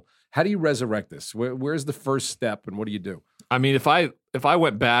all. How do you resurrect this? Where's the first step, and what do you do? I mean, if I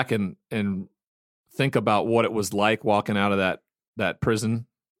went back and think about what it was like walking out of that prison,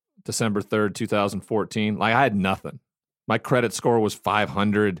 December 3rd, 2014, like I had nothing. My credit score was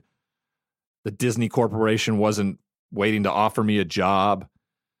 500. The Disney Corporation wasn't waiting to offer me a job.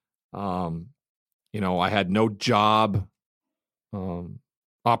 I had no job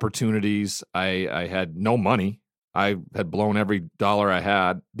opportunities. I had no money. I had blown every dollar I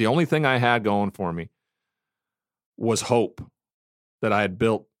had. The only thing I had going for me was hope that I had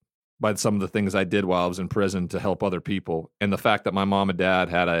built by some of the things I did while I was in prison to help other people, and the fact that my mom and dad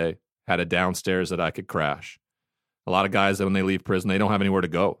had a downstairs that I could crash. A lot of guys that when they leave prison, they don't have anywhere to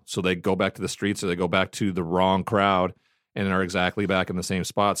go, so they go back to the streets or they go back to the wrong crowd and are exactly back in the same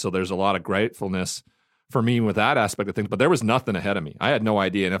spot. So there's a lot of gratefulness for me with that aspect of things, but there was nothing ahead of me. I had no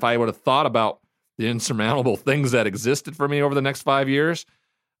idea, and if I would have thought about the insurmountable things that existed for me over the next 5 years,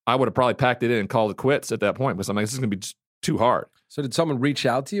 I would have probably packed it in and called it quits at that point, because I'm like, this is going to be just too hard. So did someone reach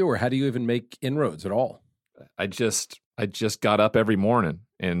out to you, or how do you even make inroads at all? I just got up every morning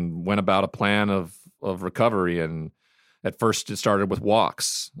and went about a plan of recovery. And at first it started with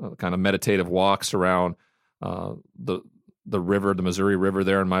walks, kind of meditative walks around the river, the Missouri River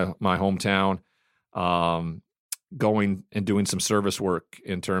there in my hometown, going and doing some service work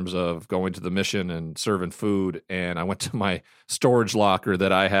in terms of going to the mission and serving food. And I went to my storage locker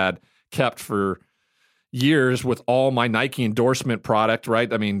that I had kept for years with all my Nike endorsement product,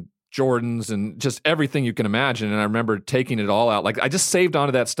 right? I mean, Jordans and just everything you can imagine. And I remember taking it all out. Like, I just saved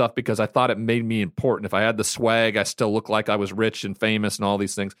onto that stuff because I thought it made me important. If I had the swag, I still looked like I was rich and famous and all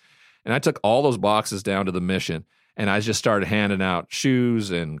these things. And I took all those boxes down to the mission, and I just started handing out shoes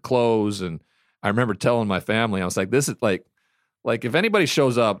and clothes. And I remember telling my family, I was like, this is like if anybody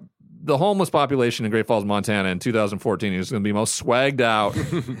shows up, the homeless population in Great Falls, Montana in 2014 is going to be the most swagged out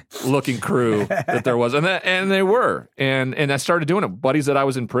looking crew that there was. And they were. And I started doing it. Buddies that I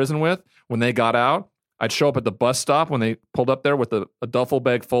was in prison with, when they got out, I'd show up at the bus stop when they pulled up there with a duffel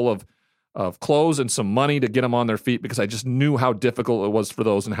bag full of clothes and some money to get them on their feet, because I just knew how difficult it was for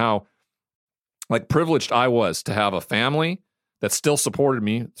those, and how like privileged I was to have a family that still supported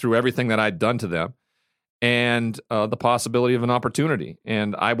me through everything that I'd done to them, and the possibility of an opportunity.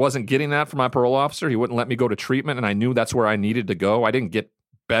 And I wasn't getting that from my parole officer. He wouldn't let me go to treatment, and I knew that's where I needed to go. I didn't get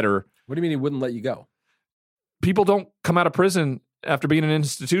better. What do you mean he wouldn't let you go? People don't come out of prison after being in an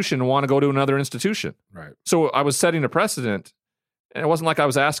institution and want to go to another institution. Right. So I was setting a precedent, and it wasn't like I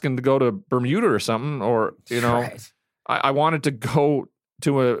was asking to go to Bermuda or something, or, Right. I wanted to go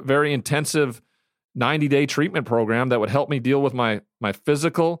to a very intensive 90-day treatment program that would help me deal with my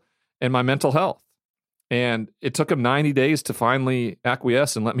physical and my mental health. And it took him 90 days to finally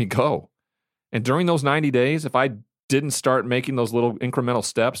acquiesce and let me go. And during those 90 days, if I didn't start making those little incremental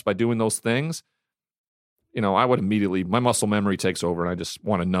steps by doing those things, I would immediately, my muscle memory takes over, and I just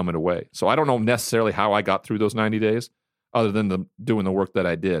want to numb it away. So I don't know necessarily how I got through those 90 days, other than doing the work that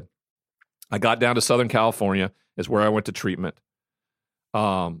I did. I got down to Southern California, is where I went to treatment.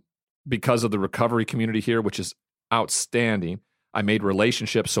 Because of the recovery community here, which is outstanding, I made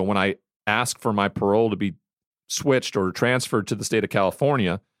relationships. So when I asked for my parole to be switched or transferred to the state of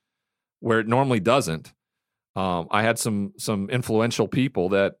California, where it normally doesn't, I had some influential people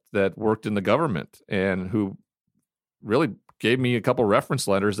that worked in the government and who really gave me a couple reference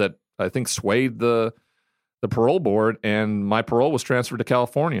letters that I think, swayed the parole board, and my parole was transferred to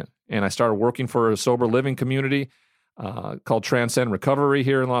California. And I started working for a sober living community called Transcend Recovery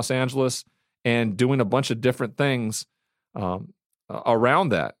here in Los Angeles, and doing a bunch of different things around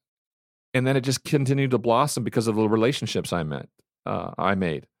that. And then it just continued to blossom because of the relationships I made.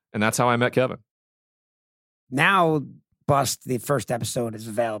 And that's how I met Kevin. Now, Bust, the first episode is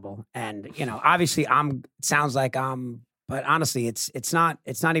available. And, obviously but honestly, it's not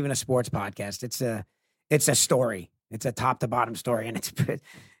even a sports podcast. It's a story. It's a top to bottom story. And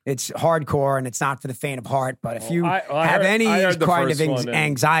it's hardcore, and it's not for the faint of heart. But if you have any kind of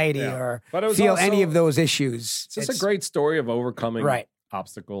anxiety or feel any of those issues, it's just a great story of overcoming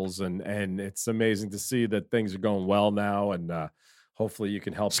obstacles, and it's amazing to see that things are going well now, and hopefully you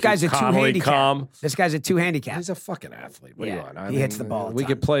can help. This guy's a 2 handicap. This guy's a 2 handicap. He's a fucking athlete. What do you want? He hits the ball. We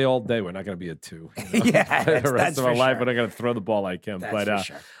could play all day. We're not going to be a 2. The rest of our life, we're not going to throw the ball like him.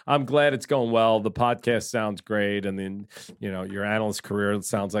 But I'm glad it's going well. The podcast sounds great, and then your analyst career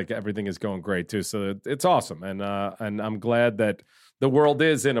sounds like everything is going great too. So it's awesome, and I'm glad that the world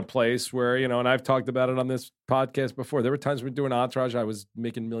is in a place where, and I've talked about it on this podcast before. There were times when doing Entourage, I was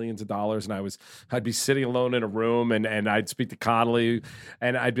making millions of dollars, and I'd be sitting alone in a room, and I'd speak to Connolly,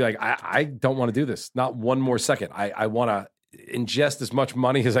 and I'd be like, I don't want to do this. Not one more second. I want to ingest as much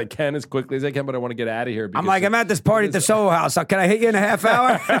money as I can, as quickly as I can, but I want to get out of here. I'm at this party at the Soho House. Can I hit you in a half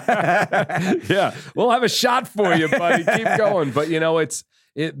hour? Yeah, we'll have a shot for you, buddy. Keep going. But,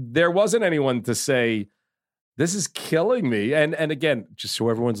 there wasn't anyone to say, this is killing me. And again, just so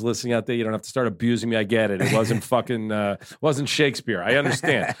everyone's listening out there, you don't have to start abusing me. I get it. It wasn't wasn't Shakespeare. I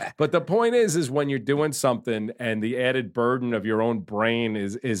understand. But the point is when you're doing something and the added burden of your own brain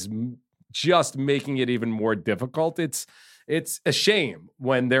is just making it even more difficult, it's a shame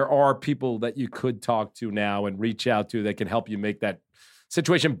when there are people that you could talk to now and reach out to that can help you make that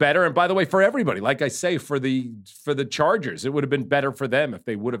situation better. And by the way, for everybody, like I say, for the Chargers, it would have been better for them if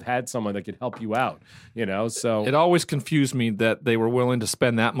they would have had someone that could help you out, so it always confused me that they were willing to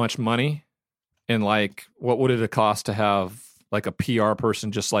spend that much money. And what would it cost to have like a PR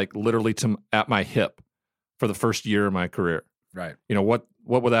person just like literally at my hip for the first year of my career? Right. What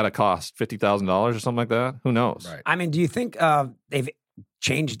would that have cost? $50,000 or something like that? Who knows? Right. I mean, do you think they've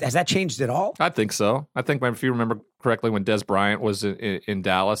changed? Has that changed at all? I think so. I think if you remember correctly, when Des Bryant was in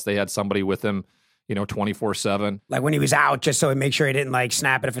Dallas, they had somebody with him, 24/7. Like when he was out, just so he make sure he didn't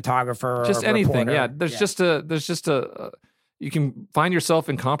snap at a photographer or just a anything. reporter. Yeah. There's just a you can find yourself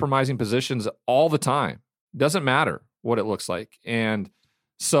in compromising positions all the time. Doesn't matter what it looks like. And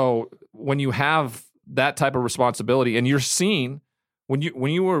so when you have that type of responsibility, and you're seen.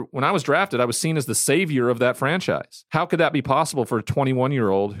 When I was drafted, I was seen as the savior of that franchise. How could that be possible for a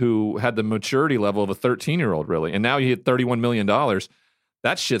 21-year-old who had the maturity level of a 13-year-old, really? And now you hit $31 million.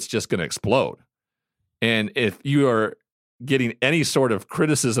 That shit's just going to explode. And if you are getting any sort of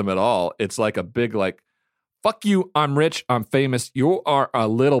criticism at all, it's like a big, fuck you, I'm rich, I'm famous, you are a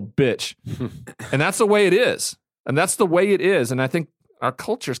little bitch. And that's the way it is. And I think our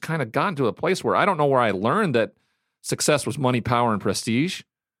culture's kind of gotten to a place where I don't know where I learned that success was money, power, and prestige,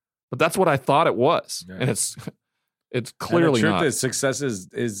 but that's what I thought it was, and it's clearly not. The truth not. is, success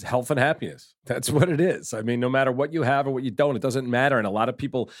is health and happiness. That's what it is. I mean, no matter what you have or what you don't, it doesn't matter. And a lot of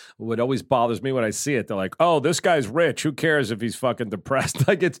people, what always bothers me when I see it, they're like, "Oh, this guy's rich. Who cares if he's fucking depressed?"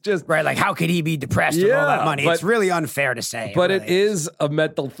 It's just right. Like, how could he be depressed with all that money? It's really unfair to say. But it is a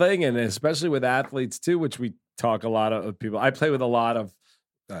mental thing, and especially with athletes too, which we talk a lot of people. I play with a lot of.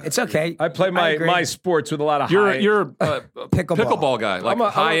 It's okay. I play my sports with a lot of You're a pickleball guy, like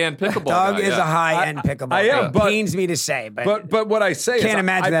high-end pickleball Doug guy. is a high-end pickleball guy. It pains me to say, but what I say can't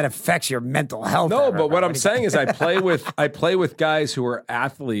imagine that affects your mental health. No, but what I'm saying is I play with guys who are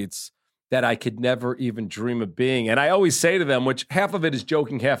athletes that I could never even dream of being. And I always say to them, which half of it is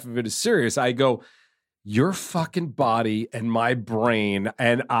joking, half of it is serious, I go, your fucking body and my brain,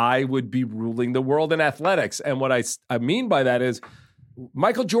 and I would be ruling the world in athletics. And what I mean by that is,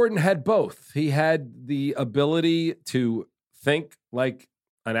 Michael Jordan had both. He had the ability to think like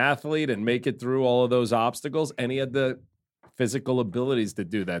an athlete and make it through all of those obstacles, and he had the physical abilities to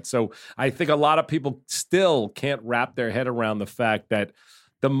do that. So I think a lot of people still can't wrap their head around the fact that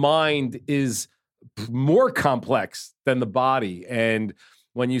the mind is more complex than the body. And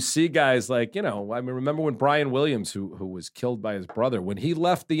when you see guys like, remember when Brian Williams, who was killed by his brother, when he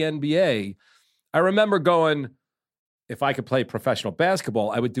left the NBA, I remember going, if I could play professional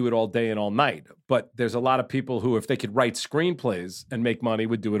basketball, I would do it all day and all night. But there's a lot of people who, if they could write screenplays and make money,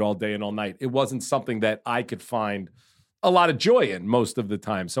 would do it all day and all night. It wasn't something that I could find a lot of joy in most of the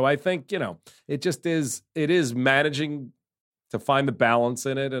time. So I think, it is managing to find the balance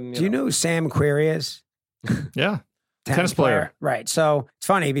in it. And do you know who Sam Querrey is? Yeah. Tennis player. Right. So it's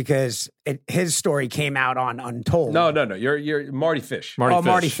funny because his story came out on Untold. No. You're Marty Fish.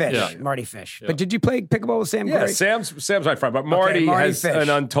 Marty Fish. Yeah. Marty Fish. Yeah. But did you play pickleball with Sam Yeah, Querrey? Sam's my friend, but Marty has Fish. an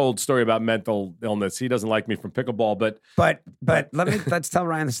untold story about mental illness. He doesn't like me from pickleball, but let's tell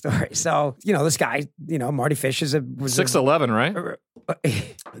Ryan the story. So, this guy, Marty Fish was 6'11", right?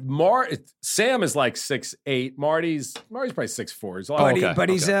 Sam is like 6'8". Marty's probably 6'4".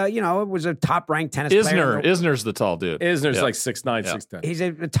 He's He's was a top ranked tennis player. Isner's the tall dude. Isner's like 6'9", 6'10". He's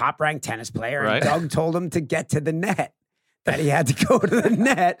a top ranked tennis player. Right. And Doug told him to get to the net, that he had to go to the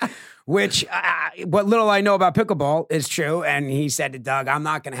net, which what little I know about pickleball is true. And he said to Doug, I'm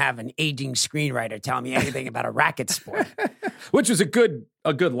not going to have an aging screenwriter tell me anything about a racket sport. Which was a good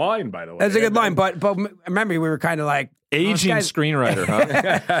line, by the way. That's a good line. But remember, we were kind of like, aging screenwriter,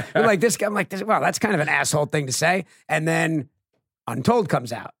 huh? We're like, this guy, I'm like, wow, that's kind of an asshole thing to say. And then Untold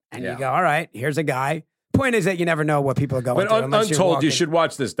comes out. And you go, all right, here's a guy. Point is that you never know what people are going through. But Untold, you should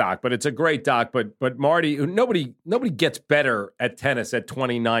watch this doc. But it's a great doc. But Marty, nobody gets better at tennis at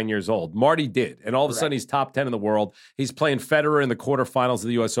 29 years old. Marty did, and all of a sudden he's top 10 in the world. He's playing Federer in the quarterfinals of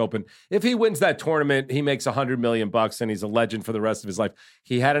the U.S. Open. If he wins that tournament, he makes $100 million, and he's a legend for the rest of his life.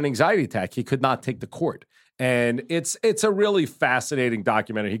 He had an anxiety attack. He could not take the court. And it's a really fascinating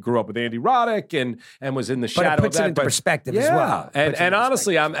documentary. He grew up with Andy Roddick and was in the shadow of that. But it puts it into perspective as well. And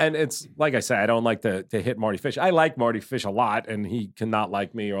honestly, and it's like I say, I don't like to hit Marty Fish. I like Marty Fish a lot, and he cannot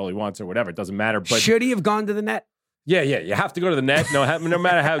like me all he wants or whatever. It doesn't matter. But should he have gone to the net? Yeah. You have to go to the net. No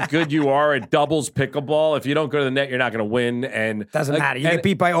matter how good you are at doubles pickleball, if you don't go to the net, you're not going to win. And doesn't matter. You get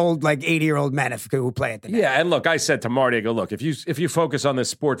beat by old 80-year-old men who play at the net. Yeah, and look, I said to Marty, I go, look, if you focus on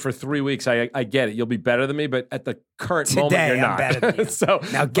this sport for 3 weeks, I get it. You'll be better than me, but at the current moment, you're not. Better than you. So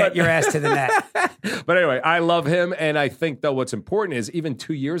now get your ass to the net. But anyway, I love him, and I think though what's important is even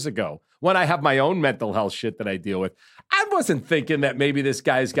 2 years ago, when I have my own mental health shit that I deal with, I wasn't thinking that maybe this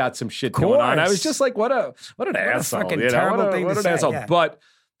guy's got some shit going on. I was just like, what an asshole. Fucking terrible thing to say. Asshole. Yeah. But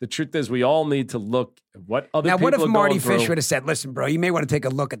the truth is, we all need to look at what other people are going through. Now, what if Marty Fish would have said, listen, bro, you may want to take a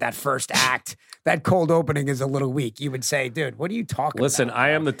look at that first act. That cold opening is a little weak. You would say, dude, what are you talking about? Listen, I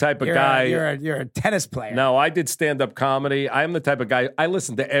am the type of guy. You're a tennis player. No, I did stand-up comedy. I am the type of guy, I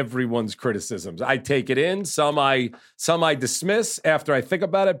listen to everyone's criticisms. I take it in. Some I dismiss after I think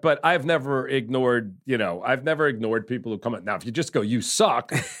about it, but I've never ignored people who come up. Now, if you just go, you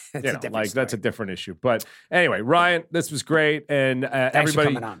suck, that's a different issue. But anyway, Ryan, this was great. And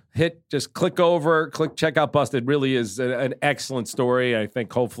everybody check out Busted. Really is an excellent story. I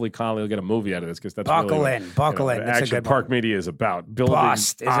think hopefully Conley will get a movie out of this because that's buckle really in. ActionPark Media is about building.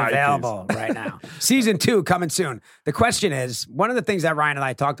 Bust is available right now. Season 2 coming soon. The question is, one of the things that Ryan and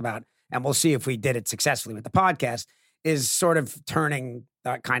I talked about, and we'll see if we did it successfully with the podcast, is sort of turning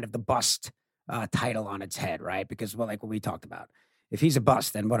kind of the bust title on its head, right? Because like what we talked about, if he's a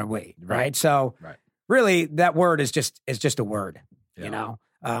bust, then what are we, right? So really, that word is just a word,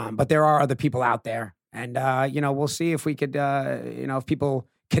 But there are other people out there, and we'll see if we could, if people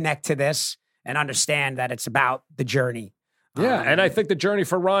connect to this and understand that it's about the journey. Yeah, and I think the journey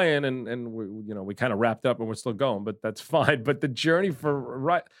for Ryan, and we kind of wrapped up and we're still going, but that's fine. But the journey for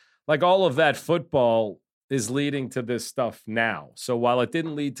Ryan, like all of that football is leading to this stuff now. So while it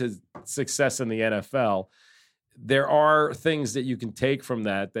didn't lead to success in the NFL, there are things that you can take from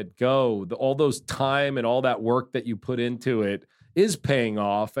that go, all those time and all that work that you put into it is paying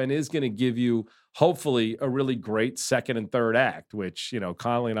off and is going to give you hopefully a really great second and third act, which,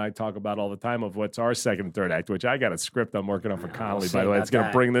 Conley and I talk about all the time of what's our second and third act, which I got a script I'm working on for Conley, by the way. It's going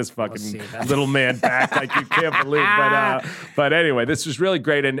to bring this fucking little man back like you can't believe. But anyway, this was really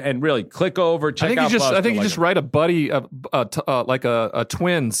great. And really click over, check out Busted. I think you just write a buddy, like a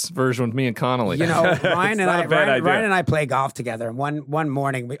twins version with me and Connolly. Ryan and I play golf together. And one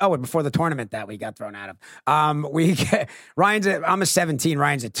morning, before the tournament that we got thrown out of, I'm a 17,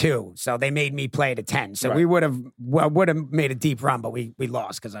 Ryan's a 2. So they made me play at a 10. So we would have made a deep run, but we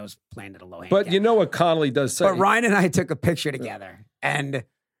lost because I was playing at a low hand. But you know what Connolly does say? But Ryan and I took a picture together. And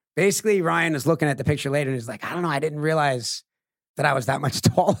basically Ryan is looking at the picture later and he's like, I don't know, I didn't realize that I was that much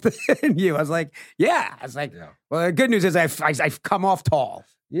taller than you. I was like, yeah. I was like, well, the good news is I've come off tall.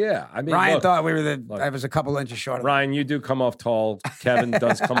 Yeah, I mean, Ryan thought I was a couple inches short. Ryan, you do come off tall. Kevin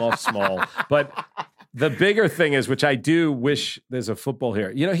does come off small. But the bigger thing is, which I do wish there's a football here.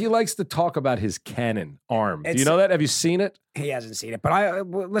 He likes to talk about his cannon arm. Do you know that? Have you seen it? He hasn't seen it, but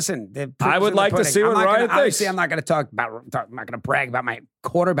listen. I would like to see what Ryan thinks. Obviously, I'm not going to I'm not going to brag about my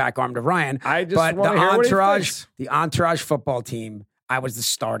quarterback arm to Ryan. I just want to hear what he thinks. The entourage football team. I was the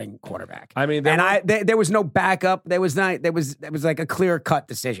starting quarterback. I mean, there was no backup. There was like a clear cut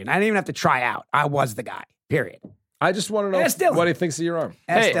decision. I didn't even have to try out. I was the guy. Period. I just want to know what he thinks of your arm.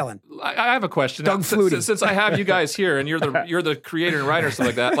 Hey, Dylan. I have a question. Doug Flutie. Since I have you guys here and you're the creator and writer, stuff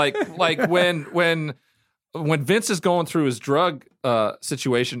like that. Like when Vince is going through his drug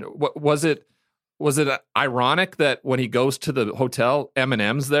situation, was it ironic that when he goes to the hotel,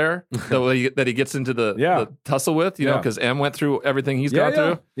 Eminem's there, that he gets into the tussle with, because M went through everything he's gone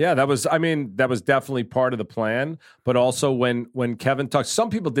through? Yeah, that was definitely part of the plan. But also when Kevin talks, some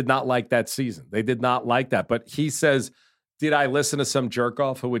people did not like that season. They did not like that. But he says, did I listen to some jerk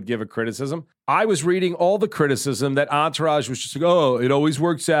off who would give a criticism? I was reading all the criticism that Entourage was just like, oh, it always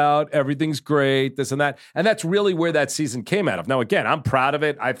works out. Everything's great, this and that. And that's really where that season came out of. Now, again, I'm proud of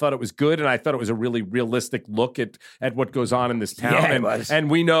it. I thought it was good, and I thought it was a really realistic look at what goes on in this town. Yeah, it was.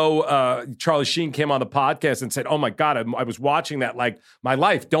 And we know Charlie Sheen came on the podcast and said, oh, my God, I was watching that like my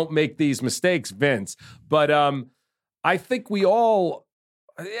life. Don't make these mistakes, Vince. But I think we all,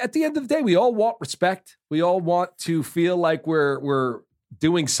 at the end of the day, we all want respect. We all want to feel like we're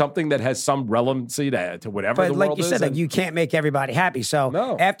doing something that has some relevancy to whatever the world is. But like you said, like, you can't make everybody happy.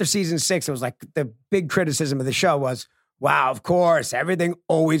 So after season 6, it was like the big criticism of the show was, wow, of course, everything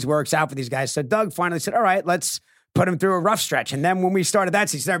always works out for these guys. So Doug finally said, all right, let's put him through a rough stretch. And then when we started that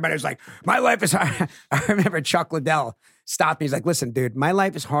season, everybody was like, my life is hard. I remember Chuck Liddell stopped me. He's like, listen, dude, my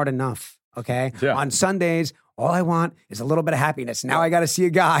life is hard enough. Okay. Yeah. On Sundays, all I want is a little bit of happiness. Now I got to see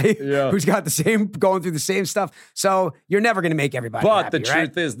a guy who's got going through the same stuff. So you're never going to make everybody happy. But the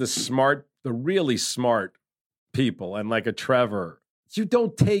truth is, the really smart people, and like a Trevor, you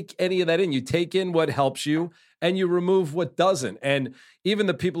don't take any of that in. You take in what helps you, and you remove what doesn't. And even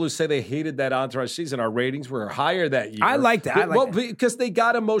the people who say they hated that Entourage season, our ratings were higher that year. I like that. Because they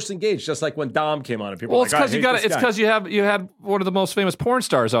got emotionally engaged, just like when Dom came on. And people it's because you had one of the most famous porn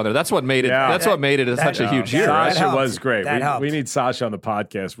stars on there. That's what made it. Yeah. That's what made it such a huge year. Sasha was great. We need Sasha on the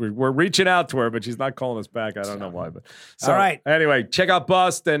podcast. We're reaching out to her, but she's not calling us back. I don't know why. But all right. Anyway, check out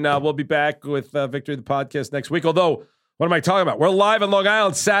Bust, and we'll be back with Victory the podcast next week. Although, what am I talking about? We're live in Long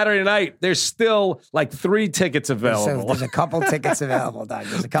Island Saturday night. There's still like 3 tickets available. There's a couple tickets available, Doug.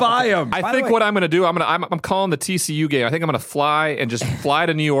 Buy them. I think what I'm going to do, I'm calling the TCU game. I think I'm going to fly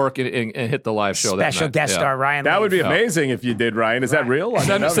to New York and hit the live show. Special guest star Ryan. That would be amazing if you did, Ryan. Is that real?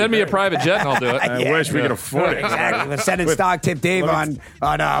 Send me a private jet and I'll do it. I wish we could afford it. Exactly. We're sending stock tip Dave on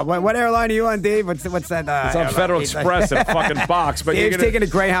what airline are you on, Dave? What's that? It's on Federal Express in a fucking box. But Dave's taking a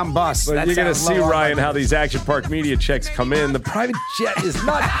Greyhound bus. But you're going to see, Ryan, how these ActionPark Media checks come in. The private jet is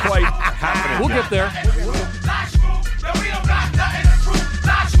not quite happening. We'll get there.